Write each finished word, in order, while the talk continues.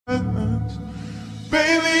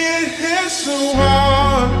Baby, it hits so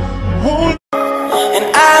hard. And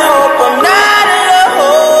I hope I'm not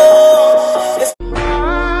alone. It's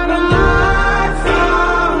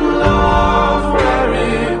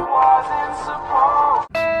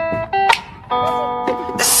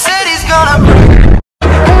the city's gonna burn.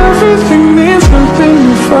 Everything means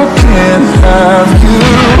nothing if I can't have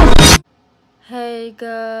you. Hey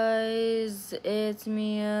guys, it's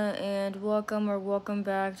Mia and welcome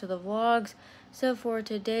back to the vlogs. So for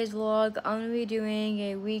today's vlog, I'm going to be doing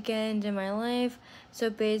a weekend in my life. So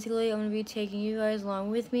basically, I'm going to be taking you guys along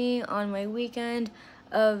with me on my weekend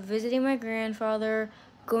of visiting my grandfather,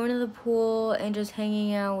 going to the pool, and just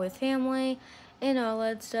hanging out with family and all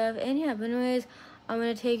that stuff. And yeah, but anyways, I'm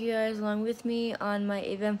going to take you guys along with me on my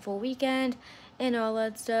eventful weekend and all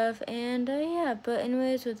that stuff. And yeah, but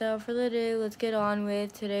anyways, without further ado, let's get on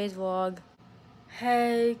with today's vlog.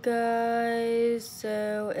 Hey guys,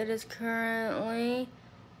 so it is currently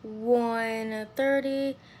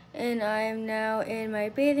 1:30 and I am now in my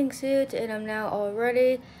bathing suit and I'm now all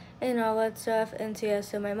ready and all that stuff. And so yeah,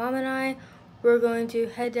 so my mom and I, we're going to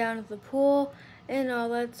head down to the pool and all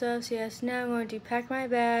that stuff. So yes, now I'm going to pack my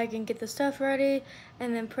bag and get the stuff ready,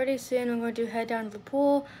 and then pretty soon I'm going to head down to the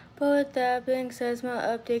pool. But with that being said, it's my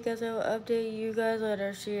update, guys. I will update you guys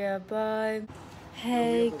later. So yeah, bye.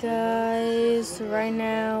 Hey guys, so right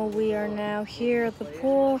now we are now here at the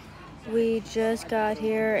pool. We just got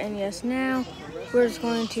here, and yes, now we're just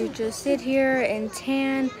going to just sit here and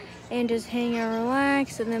tan and just hang out and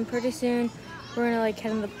relax, and then pretty soon we're gonna like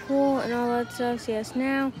head in the pool and all that stuff. So yes,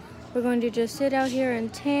 now we're going to just sit out here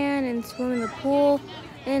and tan and swim in the pool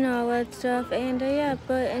and all that stuff. And yeah,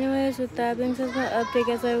 but anyways, with that being said, my update,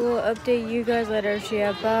 guys, I will update you guys later. So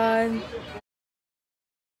yeah, bye.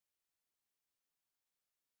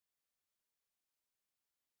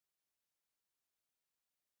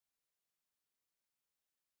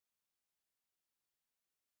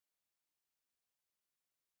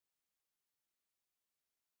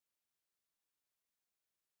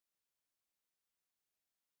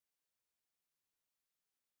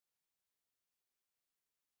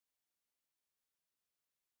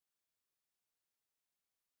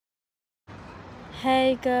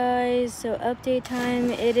 Hey guys, so update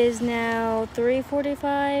time. It is now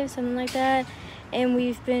 3:45, something like that, and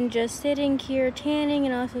we've been just sitting here tanning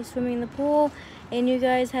and also swimming in the pool, and you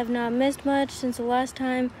guys have not missed much since the last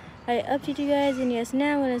time I updated you guys. And yes,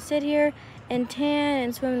 now I'm gonna sit here and tan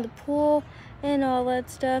and swim in the pool and all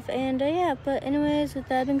that stuff. And yeah, but anyways, with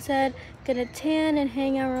that being said, gonna tan and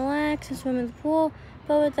hang out, relax, and swim in the pool.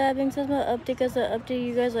 But with that being said, my update, guys, I'll update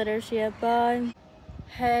you guys later. So yeah, bye.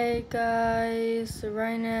 Hey guys, so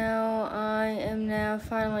right now I am now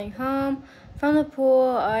finally home from the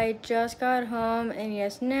pool. I just got home, and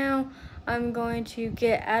yes, now I'm going to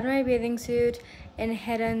get out of my bathing suit and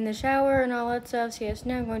head in the shower and all that stuff. So yes,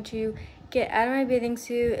 now I'm going to get out of my bathing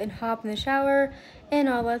suit and hop in the shower and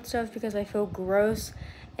all that stuff because I feel gross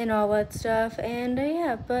and all that stuff. And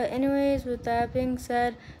yeah, but anyways, with that being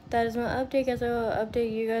said, that is my update, guys. I will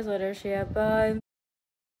update you guys later. So yeah, bye.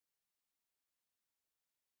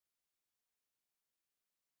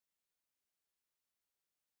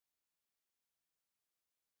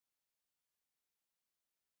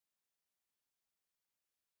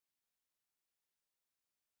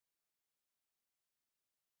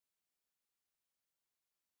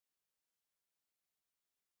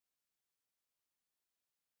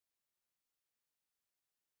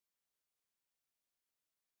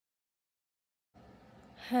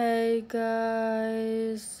 Hey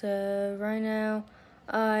guys, so right now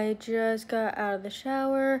I just got out of the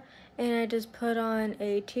shower and I just put on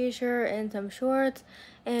a t-shirt and some shorts,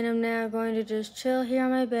 and I'm now going to just chill here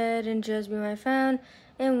on my bed and just be on my phone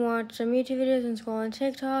and watch some YouTube videos and scroll on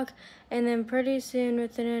TikTok, and then pretty soon,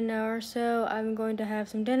 within an hour or so, I'm going to have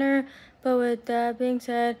some dinner. But with that being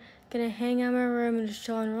said, gonna hang out in my room and just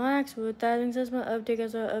chill and relax. But with that being said, my update,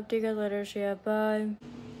 guys. I'll update you guys later. So yeah, bye.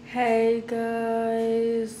 Hey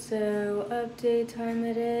guys, so update time,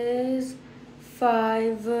 it is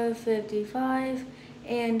 5:55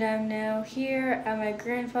 and I'm now here at my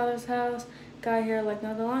grandfather's house. Got here like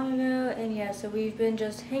not that long ago, and yeah, so we've been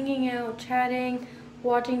just hanging out, chatting,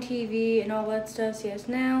 watching TV and all that stuff. So yes,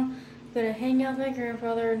 now I'm gonna hang out with my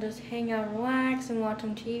grandfather and just hang out, relax, and watch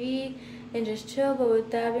some TV and just chill. But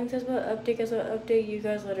with that being said, I'll update you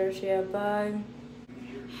guys later. So yeah, bye.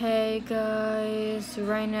 Hey guys,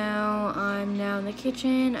 right now I'm now in the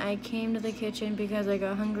kitchen. I came to the kitchen because I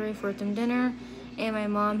got hungry for some dinner, and my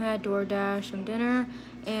mom had DoorDash some dinner,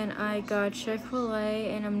 and I got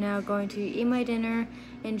Chick-fil-A, and I'm now going to eat my dinner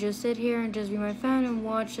and just sit here and just be my phone and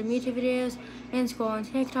watch some YouTube videos and scroll on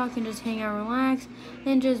TikTok and just hang out, relax,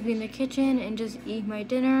 and just be in the kitchen and just eat my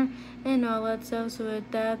dinner and all that stuff. So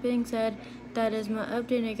with that being said, that is my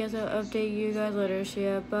update. I guess I'll update you guys later. So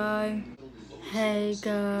yeah, bye. Hey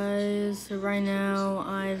guys, so right now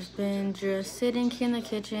I've been just sitting here in the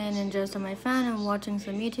kitchen and just on my phone and watching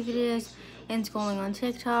some YouTube videos and scrolling on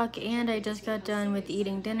TikTok, and I just got done with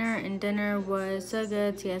eating dinner and dinner was so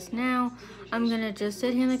good. So yes, now I'm gonna just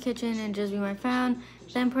sit here in the kitchen and just be my phone.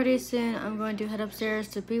 Then pretty soon I'm going to head upstairs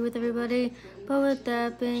to be with everybody. But with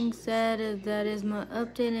that being said, that is my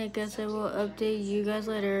update. I guess I will update you guys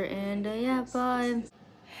later, and yeah, bye.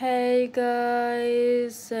 Hey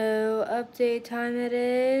guys, so update time, it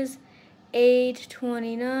is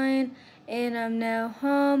 8:29 and I'm now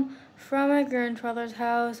home from my grandfather's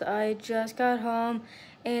house. I just got home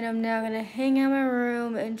and I'm now gonna hang out in my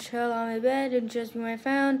room and chill on my bed and just be my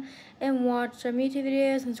phone and watch some YouTube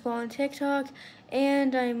videos and scroll on TikTok,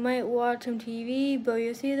 and I might watch some TV, but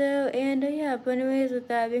you'll see though. And yeah, but anyways, with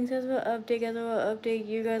that being said, I'll update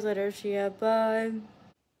you guys later. So yeah, bye.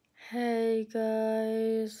 Hey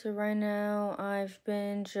guys, so right now I've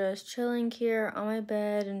been just chilling here on my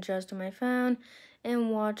bed and just on my phone and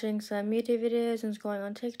watching some YouTube videos and scrolling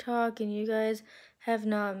on TikTok, and you guys have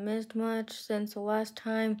not missed much since the last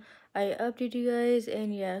time I updated you guys.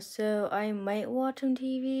 And yeah, so I might watch some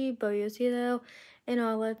TV, but you'll see though, and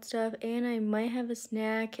all that stuff, and I might have a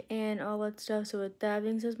snack and all that stuff. So with that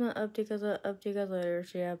being said, my update, guys, I'll update you guys later.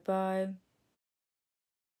 So yeah, bye.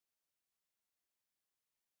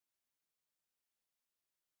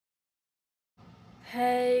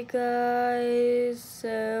 Hey guys,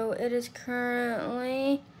 so it is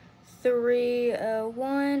currently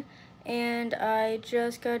 3:01 and I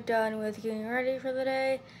just got done with getting ready for the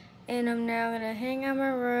day, and I'm now gonna hang out in my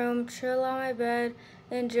room, chill on my bed,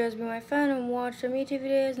 and just be my phone and watch some YouTube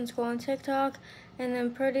videos and scroll on TikTok, and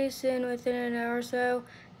then pretty soon, within an hour or so,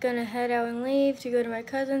 gonna head out and leave to go to my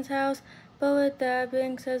cousin's house. But with that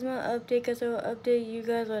being said, my update, cause I will update you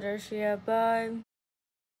guys later. So yeah, bye.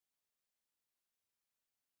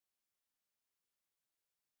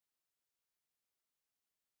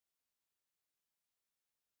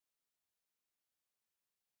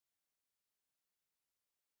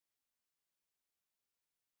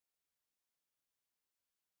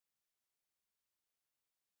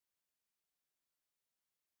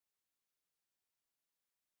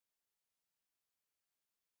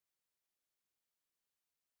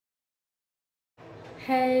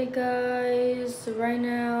 Hey guys, so right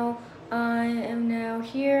now I am now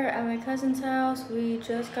here at my cousin's house. We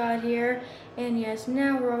just got here, and yes,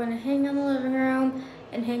 now we're all gonna hang out in the living room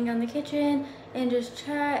and hang out in the kitchen and just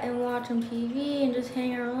chat and watch some TV and just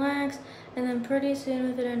hang and relax, and then pretty soon,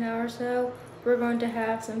 within an hour or so, we're going to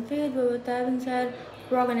have some food. But with that being said,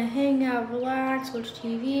 we're all gonna hang out, relax, watch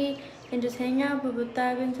TV, and just hang out. But with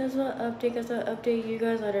that being said, I'll update you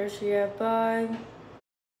guys later. So yeah, bye.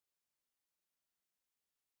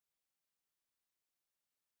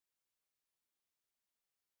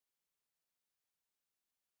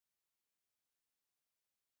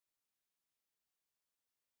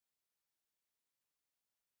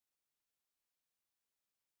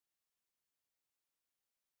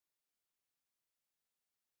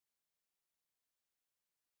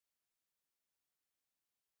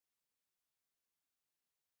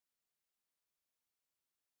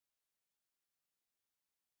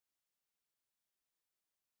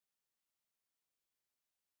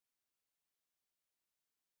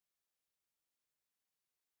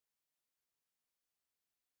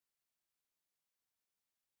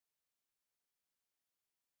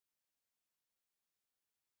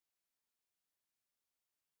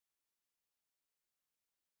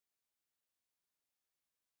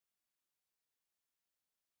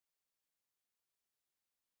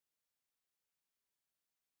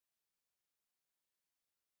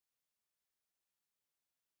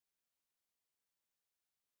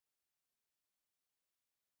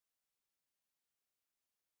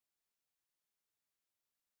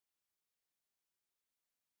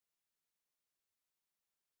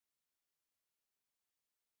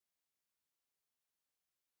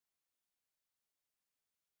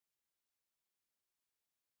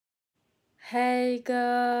 Hey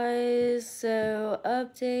guys, so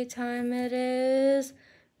update time, it is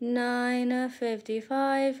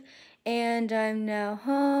 9:55 and I'm now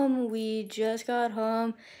home. We just got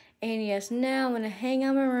home And yes, now I'm gonna hang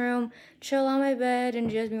out in my room, chill on my bed,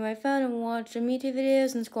 and just be my phone and watch some YouTube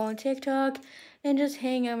videos and scroll on TikTok, and just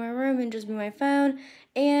hang out in my room and just be my phone.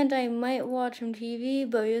 And I might watch some TV,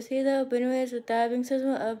 but you'll see though. But anyways, with that being said,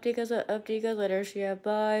 I'll update you guys later. So yeah,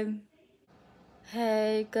 bye.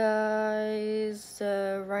 Hey guys,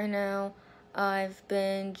 so right now I've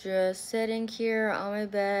been just sitting here on my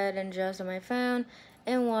bed and just on my phone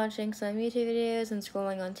and watching some YouTube videos and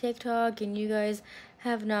scrolling on TikTok, and you guys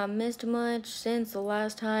have not missed much since the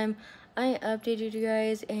last time I updated you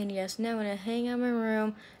guys. And yes, now I'm gonna hang out in my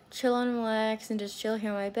room, chill and relax, and just chill here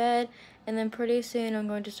on my bed, and then pretty soon I'm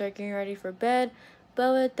going to start getting ready for bed.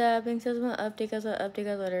 But with that being said, I'll update you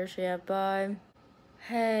guys later. So yeah, bye.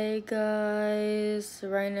 Hey guys,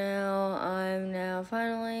 right now I'm now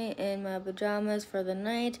finally in my pajamas for the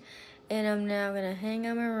night, and I'm now gonna hang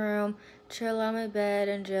out in my room, chill on my bed,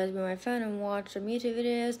 and just be on my phone and watch some YouTube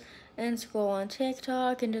videos and scroll on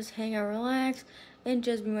TikTok and just hang out, relax, and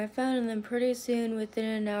just be my phone. And then pretty soon, within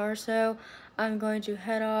an hour or so, I'm going to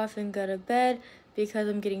head off and go to bed because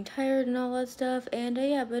I'm getting tired and all that stuff. And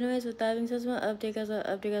yeah, but anyways, with that being said, I'll update you guys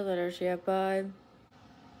later. So yeah, bye.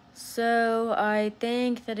 So I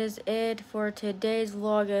think that is it for today's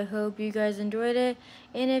vlog. I hope you guys enjoyed it,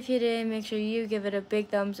 and if you did, make sure you give it a big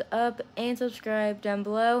thumbs up and subscribe down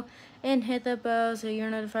below and hit the bell so you're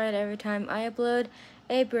notified every time I upload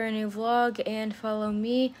a brand new vlog. And follow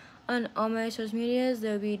me on all my social medias,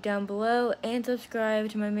 they'll be down below, and subscribe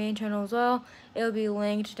to my main channel as well. It'll be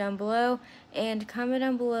linked down below, and comment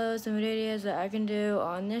down below some videos that I can do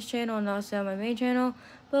on this channel and also on my main channel.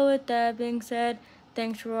 But with that being said,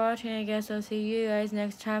 thanks for watching. I guess I'll see you guys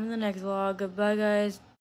next time in the next vlog. Goodbye, guys.